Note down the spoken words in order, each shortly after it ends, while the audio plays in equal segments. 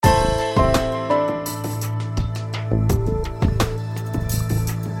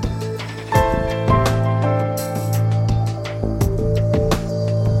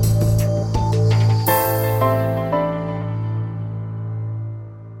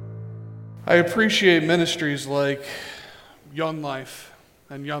I appreciate ministries like Young Life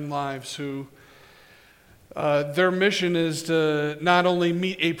and Young Lives who their mission is to not only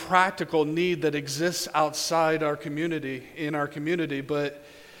meet a practical need that exists outside our community, in our community, but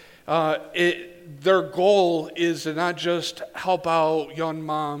their goal is to not just help out young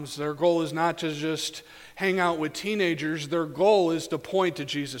moms. Their goal is not to just hang out with teenagers. Their goal is to point to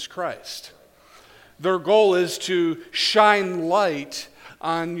Jesus Christ. Their goal is to shine light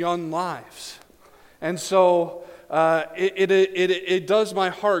on young lives. And so it does my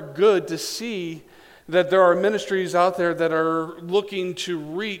heart good to see that there are ministries out there that are looking to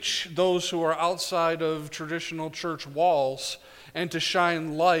reach those who are outside of traditional church walls and to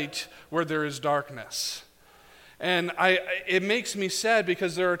shine light where there is darkness. And it makes me sad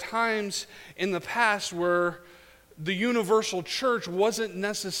because there are times in the past where the universal church wasn't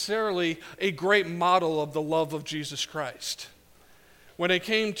necessarily a great model of the love of Jesus Christ. When it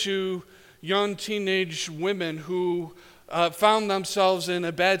came to young teenage women who found themselves in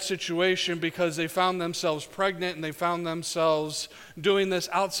a bad situation because they found themselves pregnant and they found themselves doing this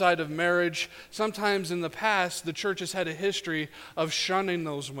outside of marriage, sometimes in the past, the church has had a history of shunning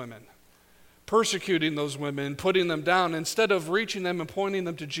those women, persecuting those women, putting them down, instead of reaching them and pointing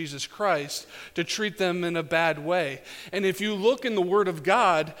them to Jesus Christ, to treat them in a bad way. And if you look in the Word of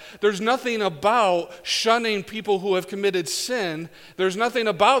God, there's nothing about shunning people who have committed sin. There's nothing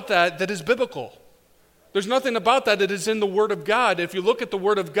about that is biblical. There's nothing about that is in the Word of God. If you look at the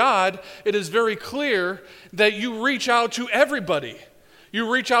Word of God, it is very clear that you reach out to everybody. You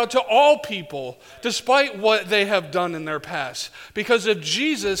reach out to all people, despite what they have done in their past. Because if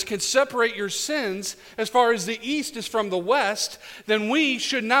Jesus can separate your sins as far as the east is from the west, then we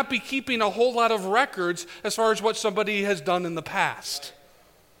should not be keeping a whole lot of records as far as what somebody has done in the past.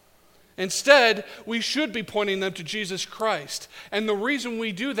 Instead, we should be pointing them to Jesus Christ. And the reason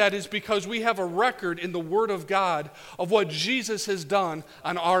we do that is because we have a record in the Word of God of what Jesus has done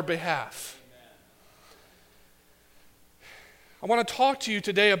on our behalf. I want to talk to you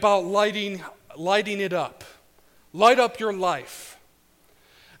today about lighting it up. Light up your life.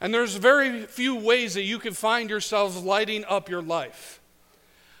 And there's very few ways that you can find yourselves lighting up your life.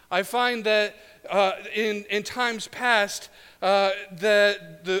 I find that in times past,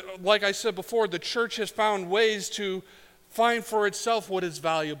 like I said before, the church has found ways to find for itself what is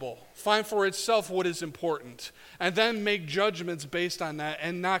valuable, find for itself what is important, and then make judgments based on that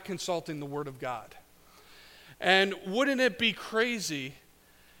and not consulting the Word of God. And wouldn't it be crazy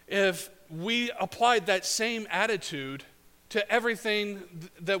if we applied that same attitude to everything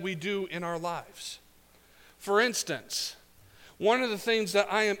that we do in our lives? For instance, one of the things that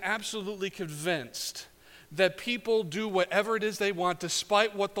I am absolutely convinced that people do whatever it is they want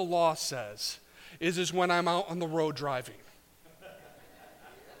despite what the law says is when I'm out on the road driving.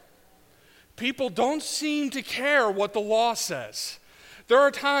 People don't seem to care what the law says. There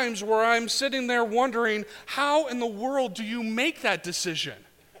are times where I'm sitting there wondering, how in the world do you make that decision?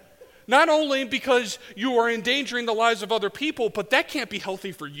 Not only because you are endangering the lives of other people, but that can't be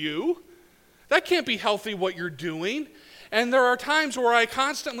healthy for you. That can't be healthy what you're doing. And there are times where I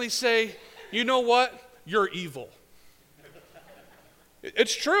constantly say, you know what? You're evil.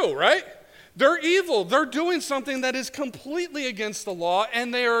 It's true, right? They're evil. They're doing something that is completely against the law,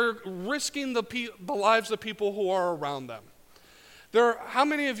 and they are risking the lives of people who are around them. How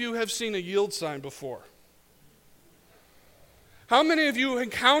many of you have seen a yield sign before? How many of you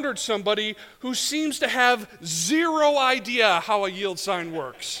encountered somebody who seems to have zero idea how a yield sign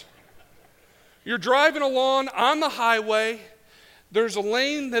works? You're driving along on the highway. There's a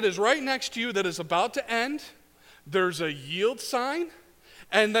lane that is right next to you that is about to end. There's a yield sign.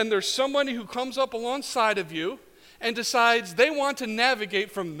 And then there's somebody who comes up alongside of you and decides they want to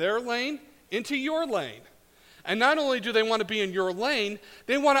navigate from their lane into your lane. And not only do they want to be in your lane,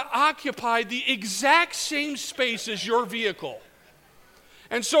 they want to occupy the exact same space as your vehicle.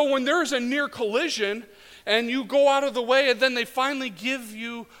 And so when there's a near collision and you go out of the way and then they finally give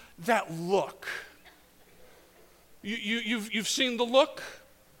you that look. You've seen the look?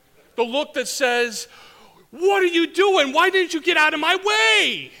 The look that says, what are you doing? Why didn't you get out of my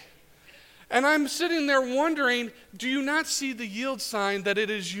way? And I'm sitting there wondering, do you not see the yield sign that it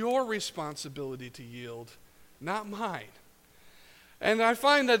is your responsibility to yield? Not mine. And I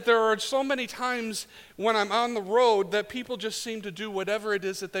find that there are so many times when I'm on the road that people just seem to do whatever it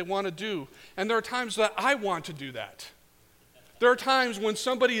is that they want to do. And there are times that I want to do that. There are times when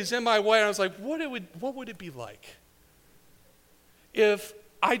somebody is in my way and I was like, what would it be like if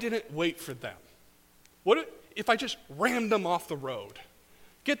I didn't wait for them? What if I just rammed them off the road?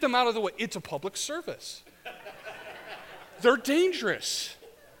 Get them out of the way. It's a public service. They're dangerous.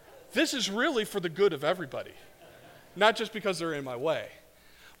 this is really for the good of everybody, not just because they're in my way.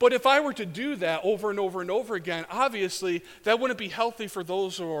 But if I were to do that over and over and over again, obviously that wouldn't be healthy for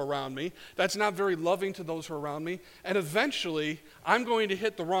those who are around me. That's not very loving to those who are around me. And eventually, I'm going to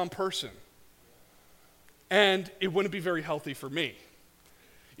hit the wrong person. And it wouldn't be very healthy for me.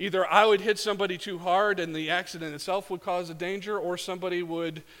 Either I would hit somebody too hard and the accident itself would cause a danger, or somebody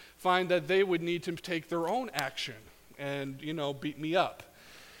would find that they would need to take their own action and, beat me up.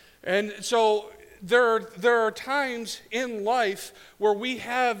 And so there are times in life where we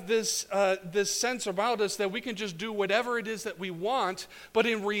have this sense about us that we can just do whatever it is that we want, but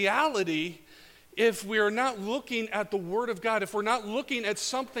in reality, if we are not looking at the Word of God, if we're not looking at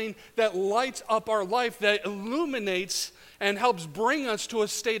something that lights up our life, that illuminates and helps bring us to a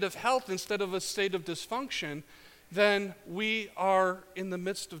state of health instead of a state of dysfunction, then we are in the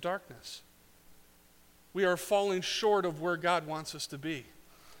midst of darkness. We are falling short of where God wants us to be.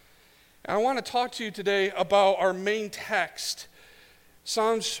 And I want to talk to you today about our main text,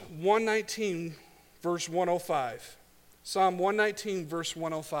 Psalms 119, verse 105. Psalm 119, verse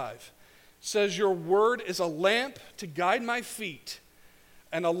 105 says, "Your word is a lamp to guide my feet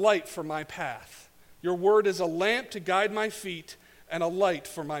and a light for my path." Your word is a lamp to guide my feet and a light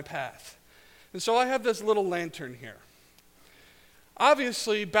for my path. And so I have this little lantern here.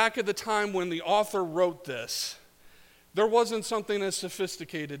 Obviously, back at the time when the author wrote this, there wasn't something as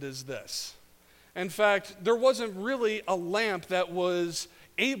sophisticated as this. In fact, there wasn't really a lamp that was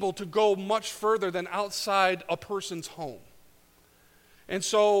able to go much further than outside a person's home. And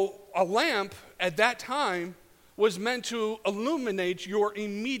so a lamp at that time was meant to illuminate your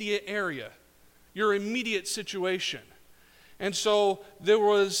immediate area, your immediate situation. And so there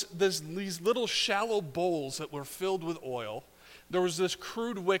was these little shallow bowls that were filled with oil. There was this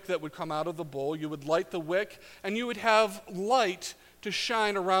crude wick that would come out of the bowl. You would light the wick, and you would have light to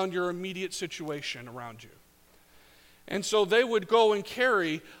shine around your immediate situation around you. And so they would go and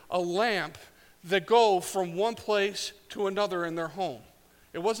carry a lamp that go from one place to another in their home.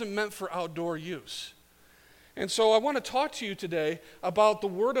 It wasn't meant for outdoor use. And so I want to talk to you today about the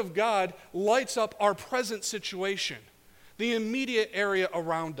Word of God lights up our present situation, the immediate area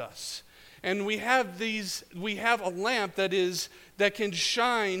around us. And we have a lamp that can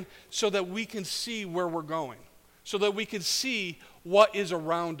shine so that we can see where we're going, so that we can see what is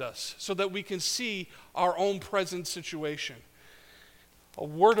around us, so that we can see our own present situation. A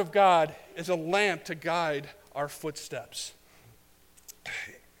Word of God is a lamp to guide our footsteps.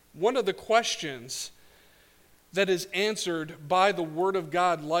 One of the questions that is answered by the Word of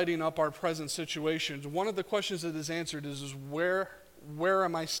God lighting up our present situations, one of the questions that is answered is where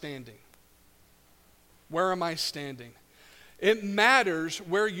am I standing? Where am I standing? It matters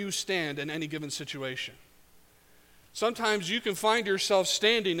where you stand in any given situation. Sometimes you can find yourself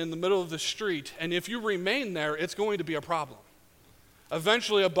standing in the middle of the street, and if you remain there, it's going to be a problem.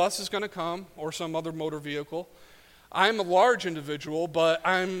 Eventually, a bus is going to come or some other motor vehicle. I'm a large individual, but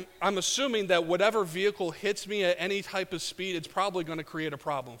I'm assuming that whatever vehicle hits me at any type of speed, it's probably going to create a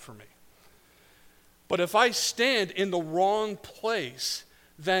problem for me. But if I stand in the wrong place,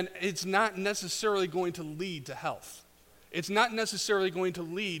 then it's not necessarily going to lead to health. It's not necessarily going to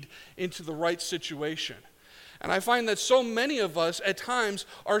lead into the right situation. And I find that so many of us at times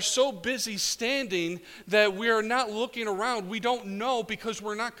are so busy standing that we are not looking around. We don't know because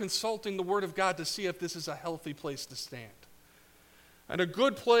we're not consulting the Word of God to see if this is a healthy place to stand. And a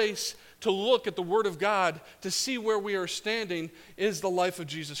good place to look at the Word of God to see where we are standing is the life of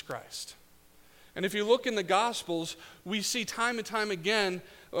Jesus Christ. And if you look in the Gospels, we see time and time again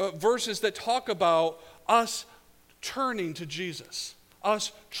verses that talk about us turning to Jesus,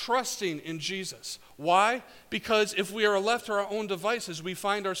 us trusting in Jesus. Why? Because if we are left to our own devices, we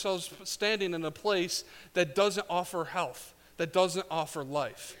find ourselves standing in a place that doesn't offer health, that doesn't offer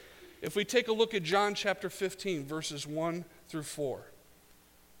life. If we take a look at John chapter 15, verses 1 through 4.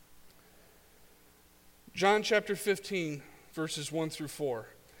 John chapter 15, verses 1 through 4.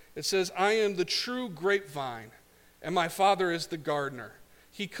 It says, "I am the true grapevine, and my Father is the gardener.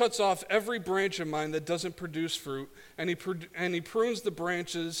 He cuts off every branch of mine that doesn't produce fruit, and he prunes the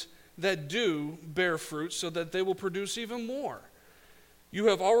branches that do bear fruit so that they will produce even more. You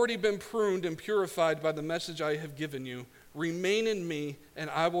have already been pruned and purified by the message I have given you. Remain in me, and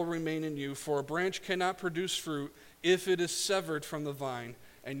I will remain in you. For a branch cannot produce fruit if it is severed from the vine,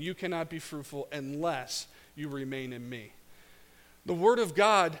 and you cannot be fruitful unless you remain in me." The Word of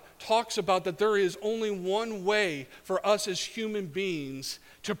God talks about that there is only one way for us as human beings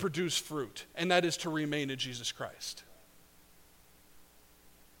to produce fruit, and that is to remain in Jesus Christ.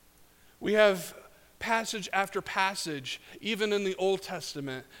 We have passage after passage, even in the Old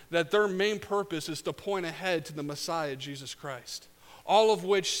Testament, that their main purpose is to point ahead to the Messiah, Jesus Christ. All of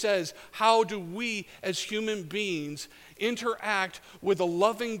which says, how do we as human beings interact with a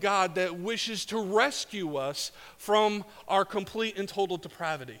loving God that wishes to rescue us from our complete and total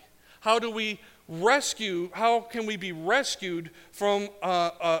depravity? How can we be rescued from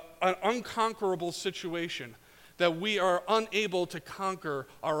an unconquerable situation that we are unable to conquer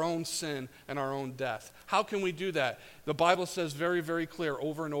our own sin and our own death? How can we do that? The Bible says very, very clear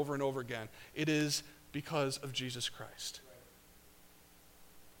over and over and over again, it is because of Jesus Christ.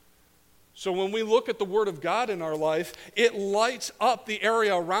 So when we look at the Word of God in our life, it lights up the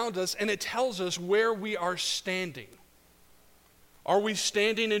area around us and it tells us where we are standing. Are we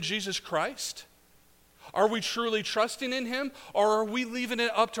standing in Jesus Christ? Are we truly trusting in Him? Or are we leaving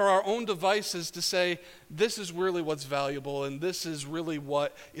it up to our own devices to say, this is really what's valuable and this is really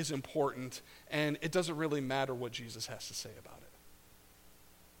what is important, and it doesn't really matter what Jesus has to say about it?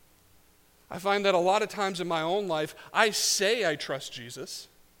 I find that a lot of times in my own life, I say I trust Jesus.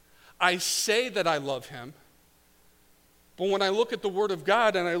 I say that I love Him, but when I look at the Word of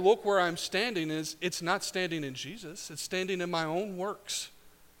God and I look where I'm standing, it's not standing in Jesus. It's standing in my own works,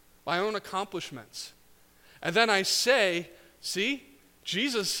 my own accomplishments. And then I say, see,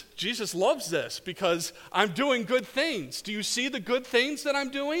 Jesus loves this because I'm doing good things. Do you see the good things that I'm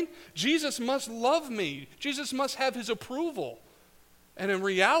doing? Jesus must love me. Jesus must have His approval. And in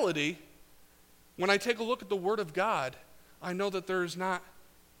reality, when I take a look at the Word of God, I know that there is not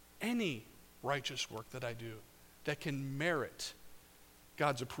any righteous work that I do that can merit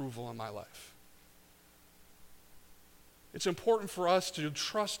God's approval in my life. It's important for us to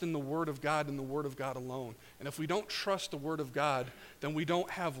trust in the Word of God and the Word of God alone. And if we don't trust the Word of God, then we don't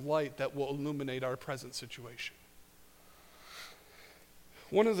have light that will illuminate our present situation.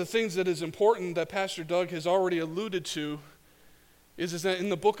 One of the things that is important that Pastor Doug has already alluded to is that in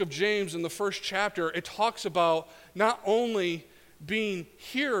the book of James, in the first chapter, it talks about not only being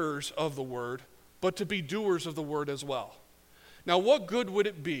hearers of the word, but to be doers of the word as well. Now, what good would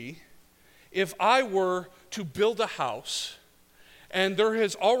it be if I were to build a house and there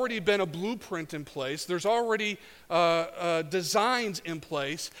has already been a blueprint in place, there's already designs in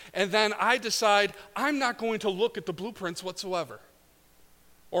place, and then I decide I'm not going to look at the blueprints whatsoever?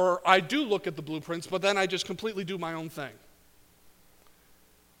 Or I do look at the blueprints, but then I just completely do my own thing.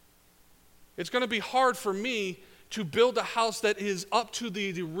 It's going to be hard for me to build a house that is up to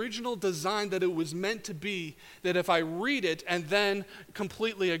the original design that it was meant to be, that if I read it and then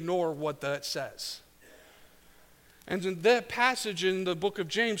completely ignore what that says. And that passage in the book of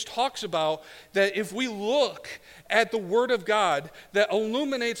James talks about that if we look at the Word of God that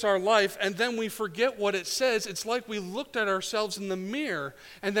illuminates our life and then we forget what it says, it's like we looked at ourselves in the mirror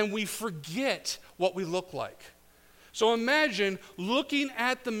and then we forget what we look like. So imagine looking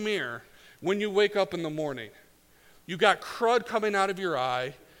at the mirror when you wake up in the morning. You got crud coming out of your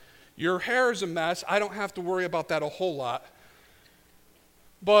eye. Your hair is a mess. I don't have to worry about that a whole lot.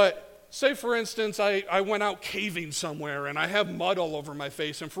 But say, for instance, I went out caving somewhere and I have mud all over my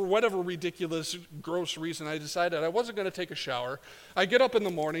face, and for whatever ridiculous, gross reason, I decided I wasn't going to take a shower. I get up in the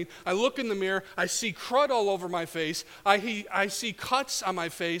morning, I look in the mirror, I see crud all over my face, I see cuts on my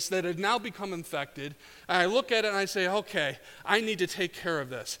face that had now become infected, and I look at it and I say, okay, I need to take care of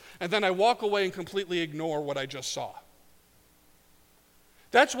this. And then I walk away and completely ignore what I just saw.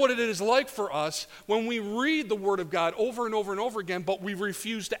 That's what it is like for us when we read the Word of God over and over and over again, but we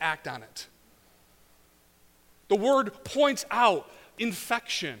refuse to act on it. The Word points out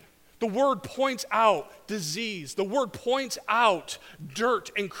infection. The Word points out disease. The Word points out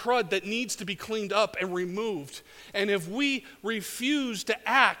dirt and crud that needs to be cleaned up and removed. And if we refuse to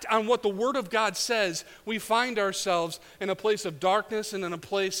act on what the Word of God says, we find ourselves in a place of darkness and in a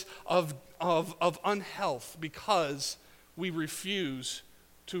place of unhealth because we refuse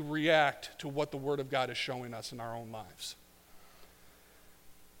to react to what the Word of God is showing us in our own lives.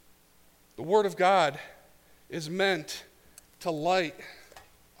 The Word of God is meant to light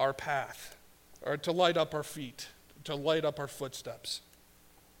our path, or to light up our feet, to light up our footsteps.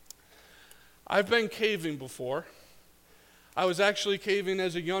 I've been caving before. I was actually caving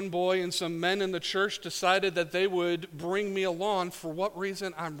as a young boy, and some men in the church decided that they would bring me along. For what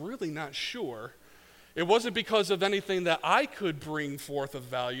reason, I'm really not sure. It wasn't because of anything that I could bring forth of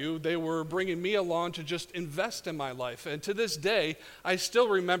value. They were bringing me along to just invest in my life. And to this day, I still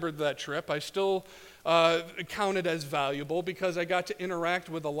remembered that trip. I still count it as valuable because I got to interact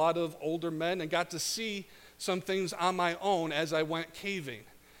with a lot of older men and got to see some things on my own as I went caving.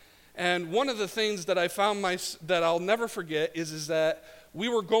 And one of the things that I found that I'll never forget is that we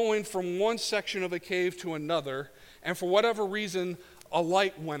were going from one section of a cave to another, and for whatever reason, a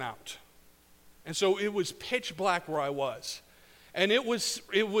light went out. And so it was pitch black where I was. And it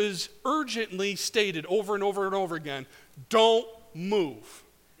was urgently stated over and over and over again, don't move.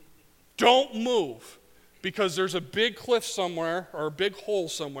 Don't move. Because there's a big cliff somewhere or a big hole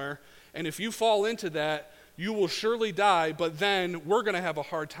somewhere, and if you fall into that, you will surely die, but then we're going to have a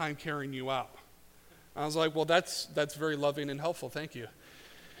hard time carrying you out. I was like, well, that's very loving and helpful. Thank you.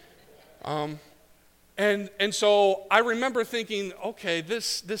 And so I remember thinking, okay,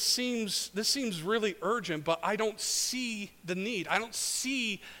 this seems really urgent, but I don't see the need. I don't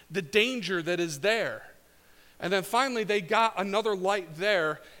see the danger that is there. And then finally they got another light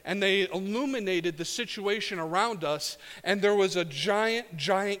there, and they illuminated the situation around us, and there was a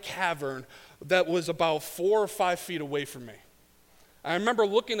giant cavern that was about 4 or 5 feet away from me. I remember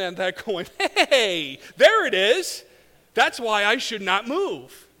looking at that going, hey, there it is. That's why I should not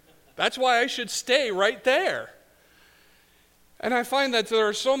move. That's why I should stay right there. And I find that there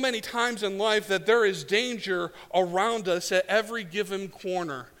are so many times in life that there is danger around us at every given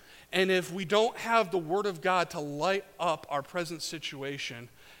corner. And if we don't have the Word of God to light up our present situation,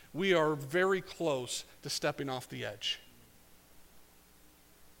 we are very close to stepping off the edge.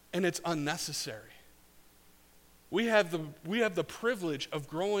 And it's unnecessary. We have the privilege of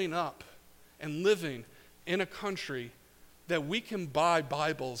growing up and living in a country that we can buy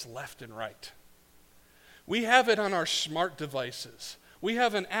Bibles left and right. We have it on our smart devices. We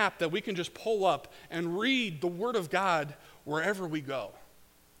have an app that we can just pull up and read the Word of God wherever we go.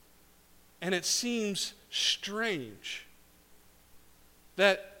 And it seems strange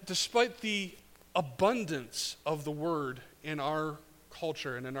that despite the abundance of the Word in our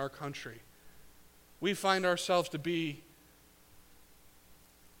culture and in our country, we find ourselves to be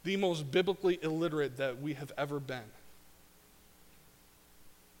the most biblically illiterate that we have ever been.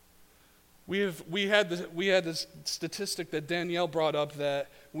 We had this statistic that Danielle brought up that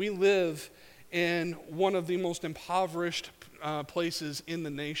we live in one of the most impoverished places in the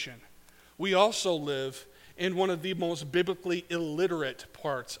nation. We also live in one of the most biblically illiterate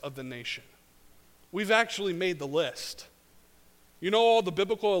parts of the nation. We've actually made the list. You know all the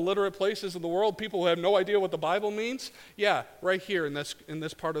biblical illiterate places in the world, people who have no idea what the Bible means? Yeah, right here in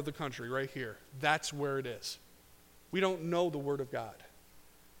this part of the country, right here. That's where it is. We don't know the Word of God.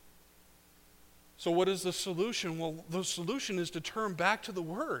 So what is the solution? Well, the solution is to turn back to the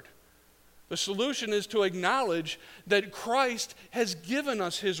Word. The solution is to acknowledge that Christ has given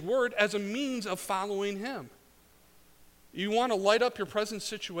us His Word as a means of following Him. You want to light up your present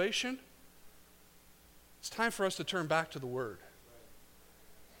situation? It's time for us to turn back to the Word.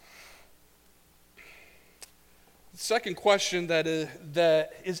 The second question that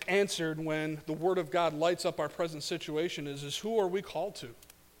is answered when the Word of God lights up our present situation is who are we called to?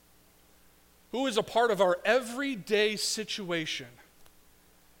 Who is a part of our everyday situation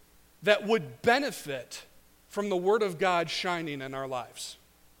that would benefit from the Word of God shining in our lives?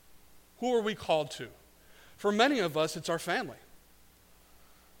 Who are we called to? For many of us, it's our family.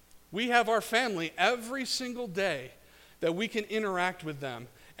 We have our family every single day that we can interact with them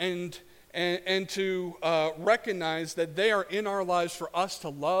and to recognize that they are in our lives for us to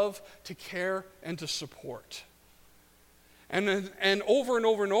love, to care, and to support. And over and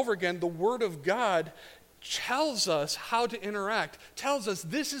over and over again, the Word of God tells us how to interact, tells us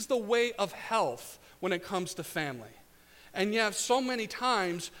this is the way of health when it comes to family. And yet, so many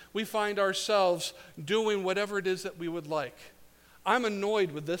times, we find ourselves doing whatever it is that we would like. I'm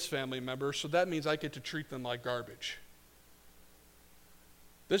annoyed with this family member, so that means I get to treat them like garbage.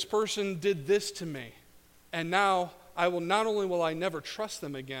 This person did this to me, and now not only will I never trust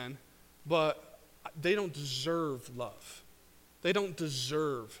them again, but they don't deserve love. They don't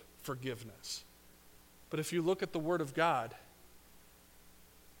deserve forgiveness. But if you look at the Word of God,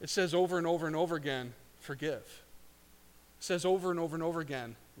 it says over and over and over again, forgive. It says over and over and over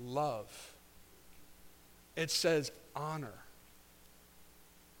again, love. It says honor.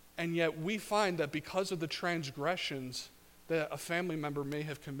 And yet we find that because of the transgressions that a family member may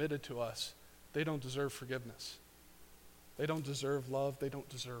have committed to us, they don't deserve forgiveness. They don't deserve love. They don't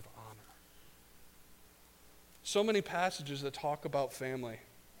deserve honor. So many passages that talk about family.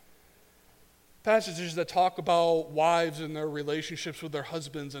 Passages that talk about wives and their relationships with their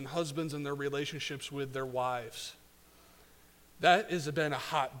husbands and husbands and their relationships with their wives. That has been a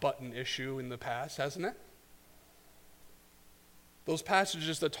hot button issue in the past, hasn't it? Those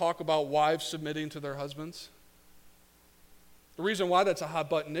passages that talk about wives submitting to their husbands. The reason why that's a hot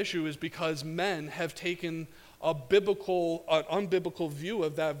button issue is because men have taken an unbiblical view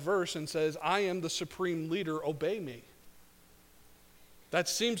of that verse and says, I am the supreme leader, obey me. That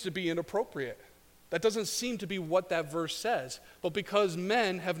seems to be inappropriate. That doesn't seem to be what that verse says. But because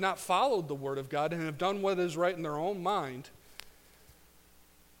men have not followed the word of God and have done what is right in their own mind,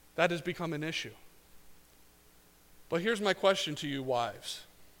 that has become an issue. But here's my question to you, wives.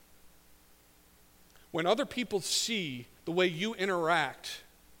 When other people see the way you interact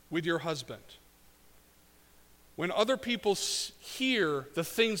with your husband, when other people hear the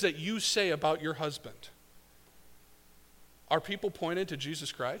things that you say about your husband, are people pointed to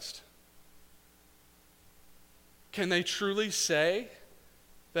Jesus Christ? Can they truly say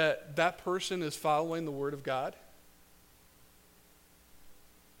that that person is following the Word of God?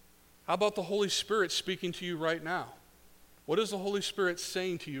 How about the Holy Spirit speaking to you right now? What is the Holy Spirit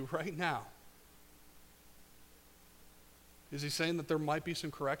saying to you right now? Is he saying that there might be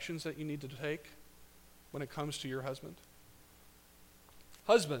some corrections that you need to take when it comes to your husband?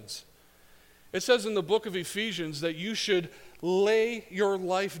 Husbands, it says in the book of Ephesians that you should lay your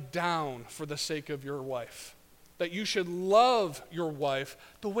life down for the sake of your wife. That you should love your wife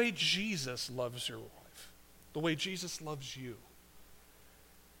the way Jesus loves your wife, the way Jesus loves you.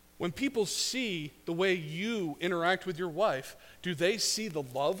 When people see the way you interact with your wife, do they see the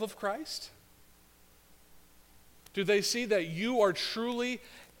love of Christ? Do they see that you are truly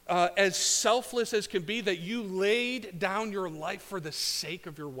as selfless as can be, that you laid down your life for the sake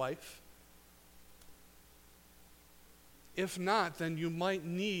of your wife? If not, then you might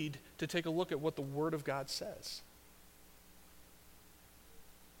need to take a look at what the Word of God says.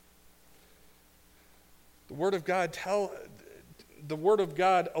 The Word of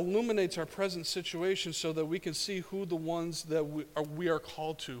God illuminates our present situation so that we can see who the ones that we are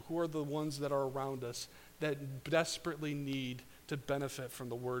called to, who are the ones that are around us that desperately need to benefit from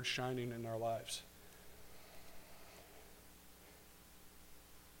the Word shining in our lives.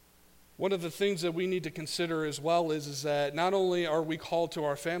 One of the things that we need to consider as well is that not only are we called to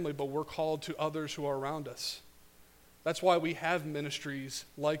our family, but we're called to others who are around us. That's why we have ministries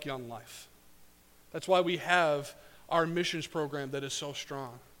like Young Life. That's why we have our missions program that is so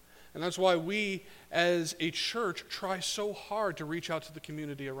strong. And that's why we, as a church, try so hard to reach out to the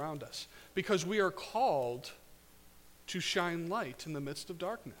community around us. Because we are called to shine light in the midst of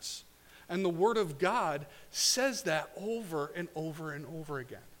darkness. And the Word of God says that over and over and over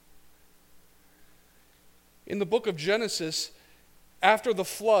again. In the book of Genesis, after the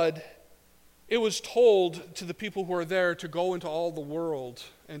flood, it was told to the people who are there to go into all the world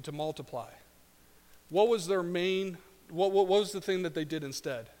and to multiply. What was their main, what was the thing that they did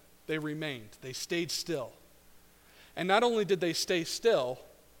instead? They remained. They stayed still. And not only did they stay still,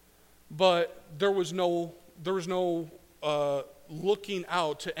 but there was no looking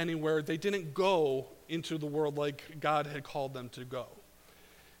out to anywhere. They didn't go into the world like God had called them to go.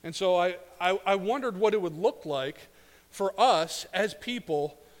 And so I wondered what it would look like for us as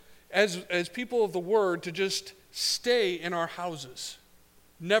people, as people of the Word, to just stay in our houses,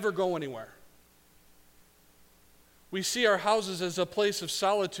 never go anywhere. We see our houses as a place of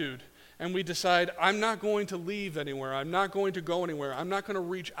solitude, and we decide, I'm not going to leave anywhere. I'm not going to go anywhere. I'm not going to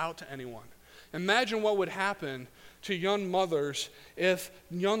reach out to anyone. Imagine what would happen to young mothers if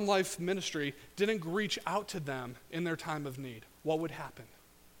Young Life Ministry didn't reach out to them in their time of need. What would happen?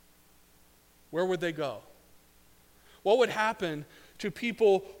 Where would they go? What would happen to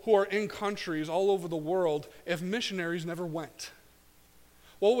people who are in countries all over the world if missionaries never went?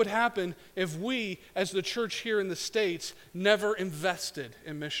 What would happen if we, as the church here in the States, never invested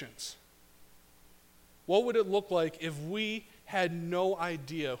in missions? What would it look like if we had no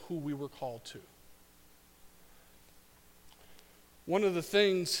idea who we were called to? One of the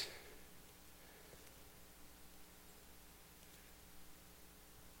things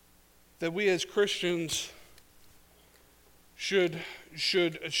that we as Christians should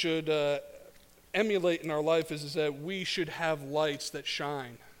emulate in our life is that we should have lights that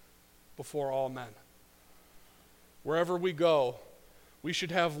shine before all men. Wherever we go, we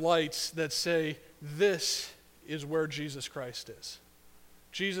should have lights that say, this is where Jesus Christ is.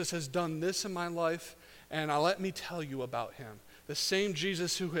 Jesus has done this in my life, and let me tell you about him. The same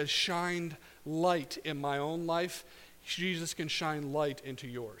Jesus who has shined light in my own life, Jesus can shine light into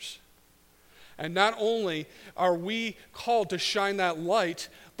yours. And not only are we called to shine that light,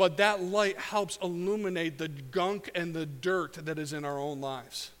 but that light helps illuminate the gunk and the dirt that is in our own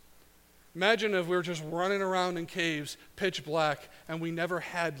lives. Imagine if we were just running around in caves, pitch black, and we never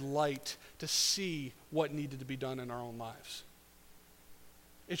had light to see what needed to be done in our own lives.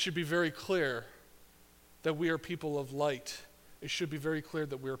 It should be very clear that we are people of light. It should be very clear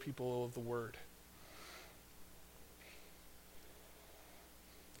that we are people of the Word.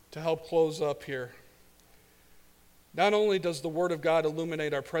 To help close up here, Not only does the Word of God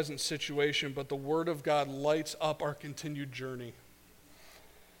illuminate our present situation, but the Word of God lights up our continued journey.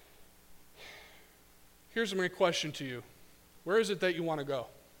 Here's my question to you. Where is it that you want to go?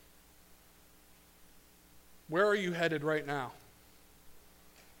 Where are you headed right now?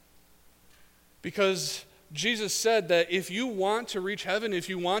 Because Jesus said that if you want to reach heaven, if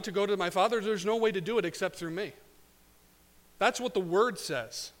you want to go to my Father, there's no way to do it except through me. That's what the Word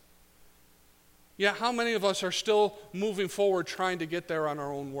says. Yet how many of us are still moving forward trying to get there on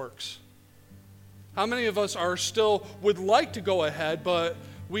our own works? How many of us are still would like to go ahead, but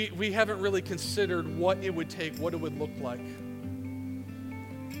we haven't really considered what it would take, what it would look like?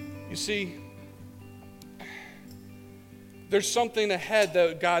 You see, there's something ahead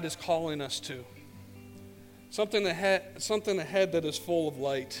that God is calling us to. Something ahead that is full of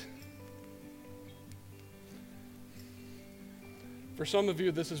light. For some of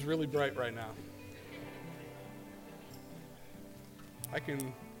you, this is really bright right now. I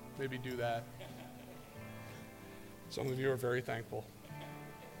can maybe do that. Some of you are very thankful.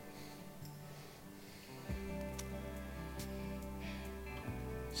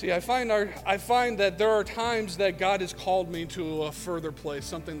 See, I find that there are times that God has called me to a further place,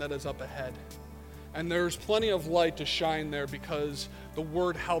 something that is up ahead. And there's plenty of light to shine there because the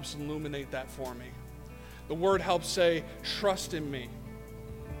Word helps illuminate that for me. The Word helps say, trust in me.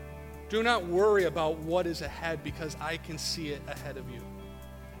 Do not worry about what is ahead because I can see it ahead of you.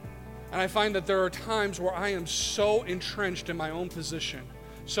 And I find that there are times where I am so entrenched in my own position,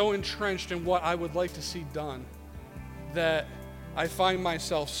 so entrenched in what I would like to see done, that I find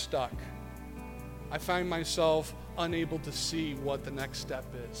myself stuck. I find myself unable to see what the next step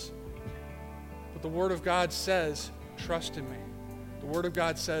is. But the Word of God says, trust in me. The Word of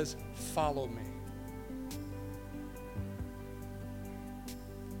God says, follow me.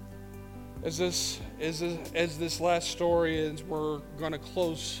 As this last story is, we're going to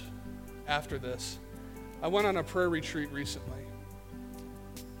close after this. I went on a prayer retreat recently,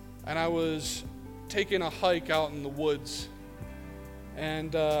 and I was taking a hike out in the woods.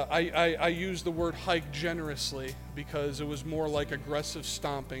 And I use the word hike generously because it was more like aggressive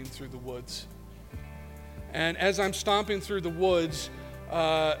stomping through the woods. And as I'm stomping through the woods,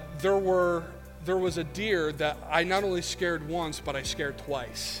 there was a deer that I not only scared once, but I scared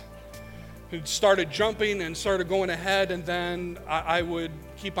twice. Who started jumping and started going ahead, and then I would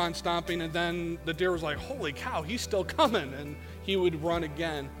keep on stomping, and then the deer was like, holy cow, he's still coming, and he would run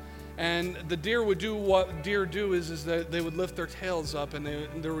again. And the deer would do what deer do is that they would lift their tails up, and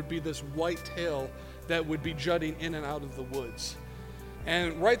there would be this white tail that would be jutting in and out of the woods.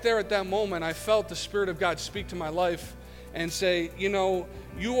 And right there at that moment, I felt the Spirit of God speak to my life and say,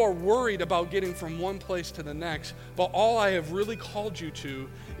 you are worried about getting from one place to the next, but all I have really called you to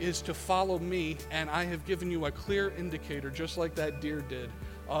is to follow me, and I have given you a clear indicator, just like that deer did,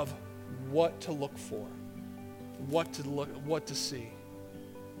 of what to look for, what to see.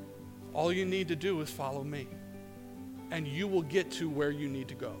 All you need to do is follow me, and you will get to where you need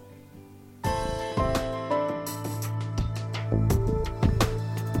to go.